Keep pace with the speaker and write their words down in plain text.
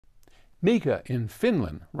Mika in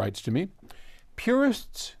Finland writes to me,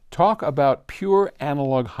 purists talk about pure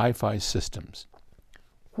analog hi-fi systems.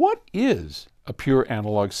 What is a pure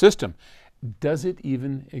analog system? Does it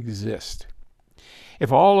even exist?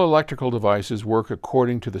 If all electrical devices work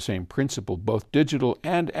according to the same principle, both digital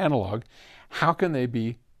and analog, how can they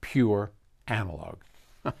be pure analog?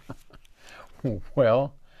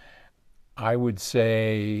 Well, I would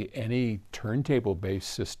say any turntable-based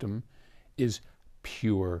system is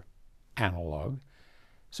pure analog.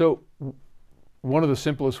 So one of the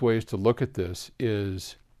simplest ways to look at this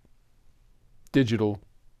is digital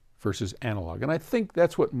versus analog. And I think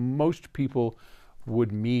that's what most people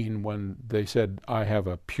would mean when they said, I have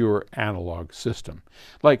a pure analog system.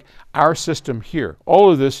 Like our system here,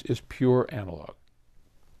 all of this is pure analog.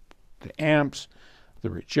 The amps,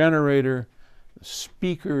 the regenerator, the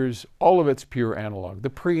speakers, all of it's pure analog. The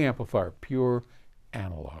preamplifier, pure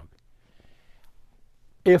analog.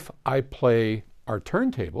 If I play our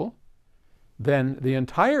turntable, then the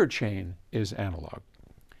entire chain is analog.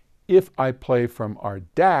 If I play from our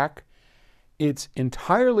DAC, it's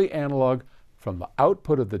entirely analog from the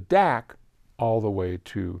output of the DAC all the way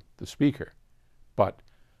to the speaker. But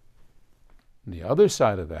on the other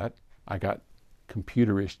side of that, I got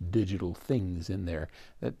computerish digital things in there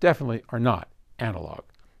that definitely are not analog.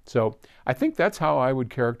 So I think that's how I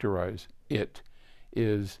would characterize it,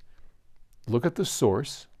 is look at the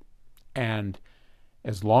source, and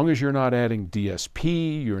as long as you're not adding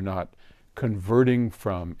DSP, you're not converting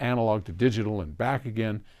from analog to digital and back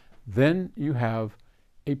again, then you have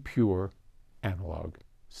a pure analog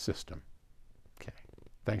system. Okay,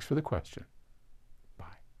 thanks for the question.